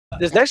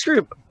this next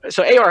group,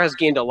 so AR has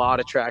gained a lot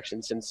of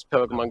traction since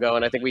Pokemon Go,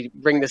 and I think we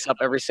bring this up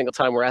every single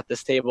time we're at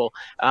this table.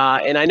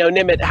 And I know,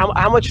 Nimit,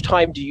 how much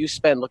time do you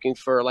spend looking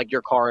for like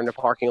your car in the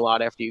parking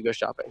lot after you go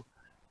shopping?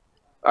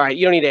 All right,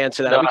 you don't need to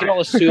answer that. No, we can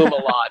all assume a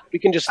lot. We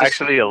can just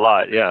actually a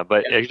lot, yeah.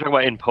 But are you talking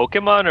about in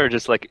Pokemon or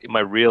just like my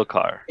real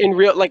car? In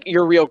real, like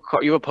your real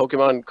car. You have a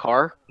Pokemon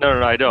car?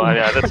 No, I don't.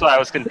 That's why I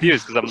was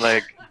confused because I'm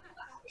like,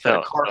 is that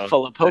a car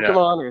full of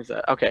Pokemon, or is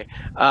that okay?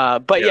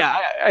 But yeah,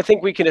 I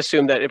think we can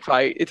assume that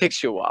it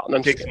takes you a while.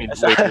 It takes me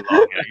way too long.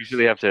 I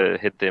usually have to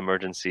hit the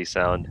emergency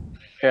sound.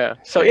 Yeah.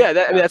 So yeah,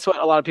 I mean, that's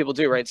what a lot of people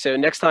do, right? So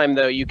next time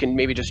though, you can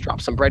maybe just drop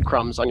some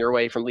breadcrumbs on your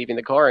way from leaving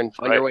the car and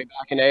find your way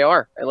back in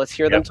AR, and let's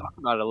hear them talk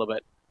about it a little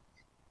bit.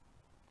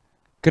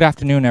 Good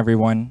afternoon,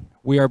 everyone.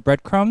 We are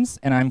Breadcrumbs,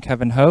 and I'm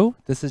Kevin Ho.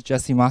 This is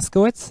Jesse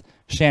Moskowitz,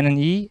 Shannon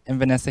Yee, and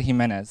Vanessa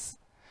Jimenez.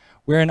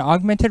 We're an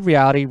augmented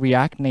reality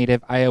React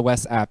Native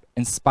iOS app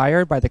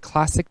inspired by the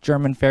classic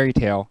German fairy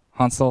tale,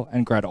 Hansel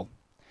and Gretel.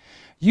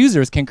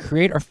 Users can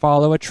create or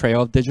follow a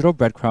trail of digital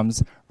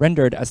breadcrumbs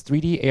rendered as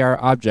 3D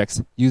AR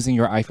objects using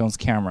your iPhone's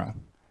camera.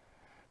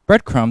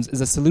 Breadcrumbs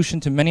is a solution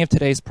to many of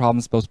today's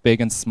problems, both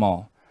big and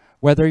small.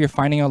 Whether you're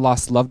finding a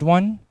lost loved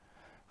one,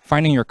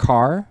 finding your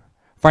car,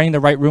 finding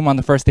the right room on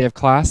the first day of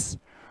class,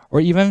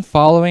 or even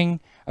following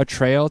a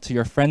trail to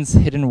your friend's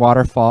hidden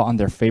waterfall on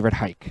their favorite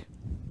hike.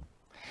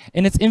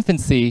 In its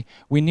infancy,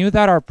 we knew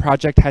that our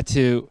project had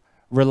to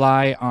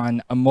rely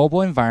on a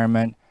mobile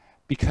environment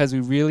because we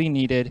really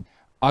needed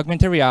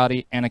augmented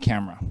reality and a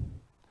camera.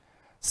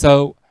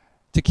 So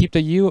to keep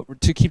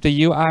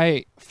the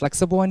UI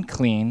flexible and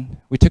clean,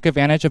 we took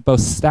advantage of both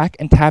stack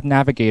and tab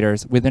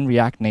navigators within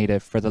React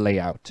Native for the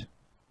layout.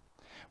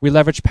 We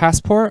leveraged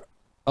Passport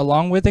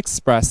along with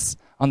Express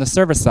on the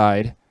server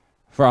side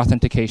for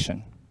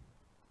authentication.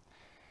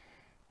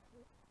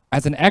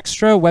 As an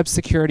extra web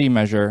security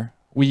measure,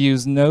 we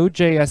use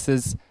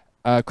Node.js's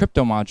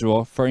crypto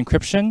module for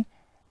encryption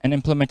and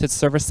implemented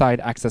server-side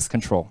access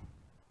control.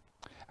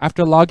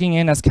 After logging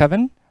in as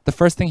Kevin, the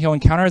first thing he'll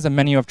encounter is a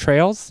menu of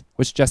trails,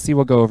 which Jesse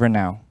will go over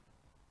now.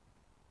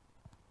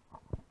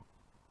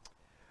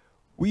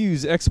 We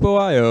use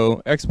EXPO.io,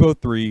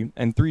 EXPO-Three,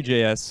 and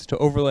Three.js to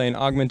overlay an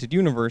augmented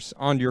universe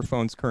onto your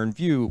phone's current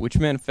view, which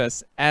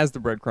manifests as the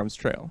breadcrumbs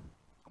trail.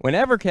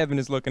 Whenever Kevin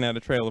is looking at a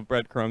trail of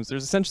breadcrumbs,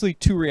 there's essentially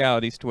two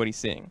realities to what he's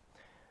seeing.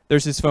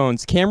 There's his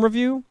phone's camera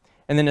view,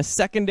 and then a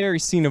secondary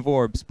scene of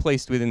orbs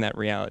placed within that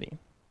reality.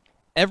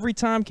 Every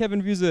time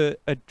Kevin views a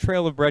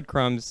trail of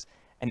breadcrumbs,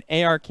 an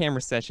AR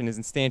camera session is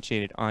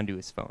instantiated onto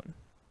his phone.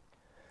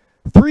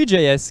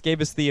 Three.js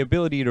gave us the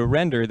ability to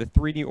render the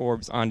 3D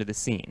orbs onto the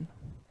scene.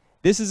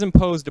 This is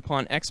imposed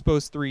upon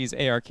EXPO-Three's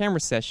AR camera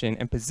session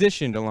and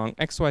positioned along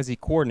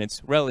XYZ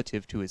coordinates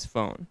relative to his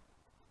phone.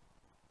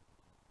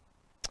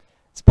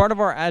 As part of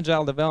our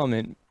agile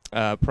development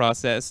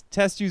process,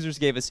 test users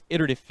gave us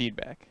iterative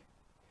feedback.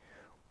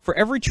 For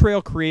every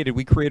trail created,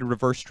 we created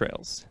reverse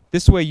trails.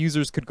 This way,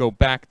 users could go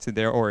back to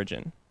their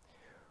origin.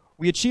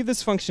 We achieved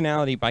this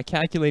functionality by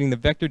calculating the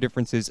vector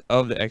differences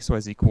of the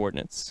XYZ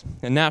coordinates.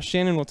 And now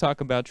Shannon will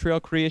talk about trail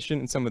creation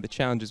and some of the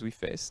challenges we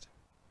faced.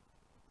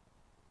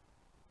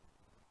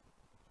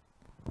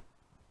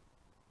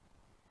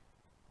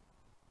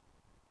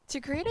 To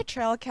create a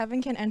trail,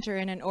 Kevin can enter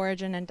in an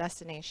origin and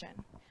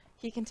destination.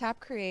 He can tap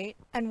create,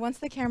 and once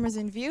the camera's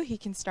in view, he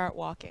can start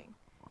walking.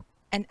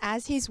 And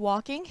as he's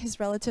walking, his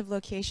relative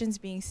location's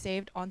being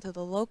saved onto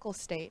the local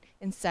state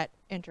in set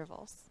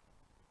intervals.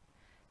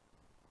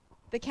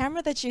 The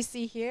camera that you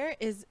see here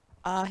is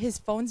his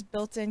phone's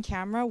built-in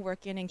camera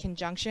working in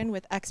conjunction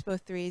with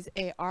EXPO-Three's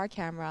AR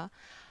camera,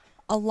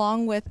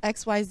 along with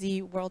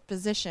XYZ world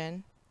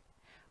position,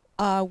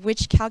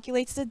 which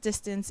calculates the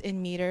distance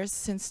in meters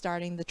since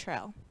starting the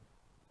trail.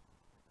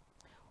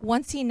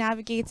 Once he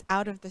navigates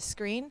out of the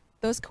screen,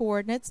 those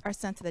coordinates are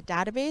sent to the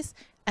database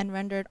and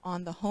rendered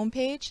on the home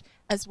page,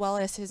 as well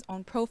as his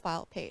own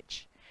profile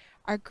page.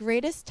 Our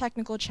greatest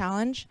technical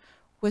challenge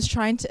was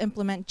trying to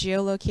implement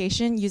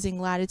geolocation using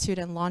latitude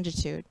and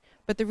longitude,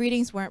 but the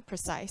readings weren't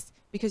precise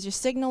because your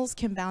signals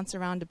can bounce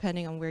around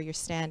depending on where you're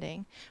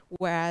standing,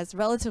 whereas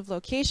relative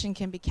location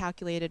can be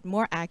calculated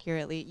more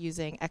accurately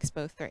using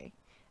EXPO-Three.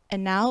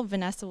 And now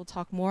Vanessa will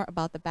talk more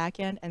about the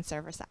backend and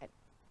server side.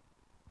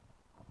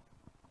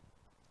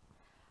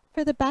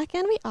 For the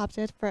backend, we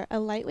opted for a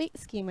lightweight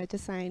schema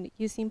design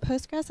using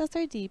Postgres as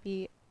our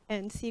DB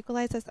and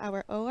SQLite as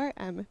our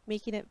ORM,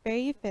 making it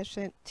very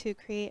efficient to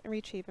create and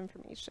retrieve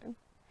information.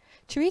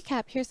 To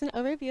recap, here's an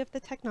overview of the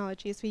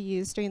technologies we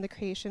used during the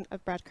creation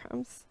of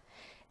Breadcrumbs.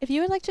 If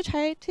you would like to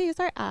try to use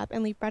our app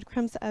and leave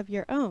breadcrumbs of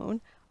your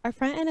own, our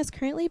front end is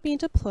currently being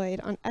deployed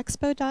on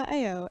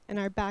expo.io and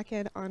our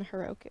backend on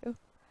Heroku.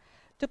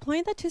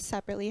 Deploying the two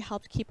separately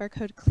helped keep our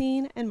code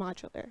clean and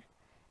modular.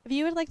 If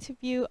you would like to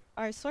view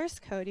our source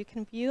code, you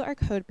can view our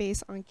code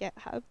base on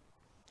GitHub.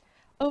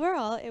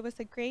 Overall, it was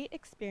a great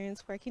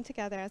experience working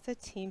together as a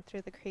team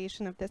through the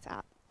creation of this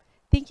app.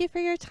 Thank you for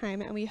your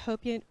time, and we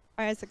hope you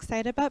are as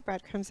excited about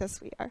Breadcrumbs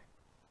as we are.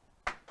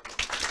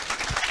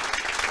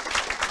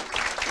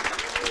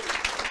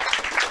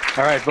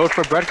 All right, vote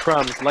for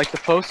Breadcrumbs. Like the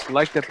post,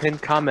 like the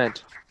pinned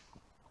comment.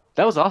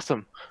 That was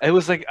awesome. It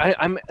was like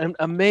I'm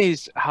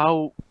amazed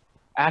how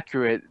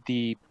accurate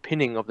the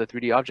pinning of the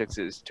 3D objects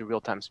is to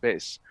real-time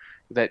space.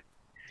 That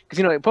because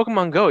in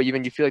Pokemon Go,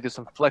 even you feel like there's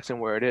some flex in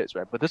where it is,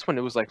 right? But this one,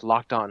 it was like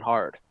locked on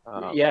hard.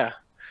 Yeah.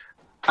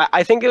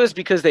 I think it was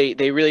because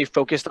they really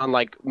focused on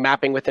like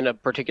mapping within a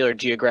particular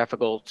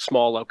geographical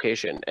small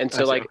location, and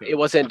so like it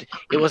wasn't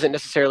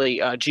necessarily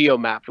geo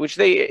mapped, which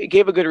they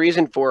gave a good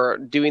reason for.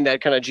 Doing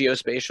that kind of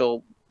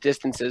geospatial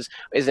distances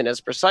isn't as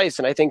precise,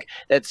 and I think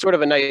that's sort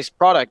of a nice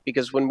product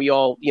because when we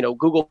all,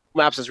 Google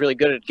Maps is really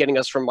good at getting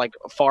us from like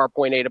far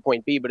point A to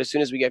point B, but as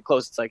soon as we get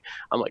close, it's like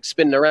I'm like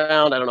spinning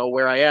around. I don't know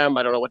where I am.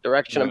 I don't know what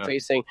direction I'm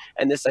facing,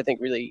 and this I think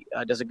really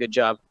does a good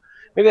job.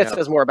 Maybe that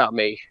says more about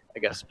me, I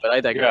guess, but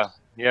I digress.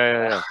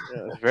 Yeah.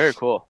 Very cool.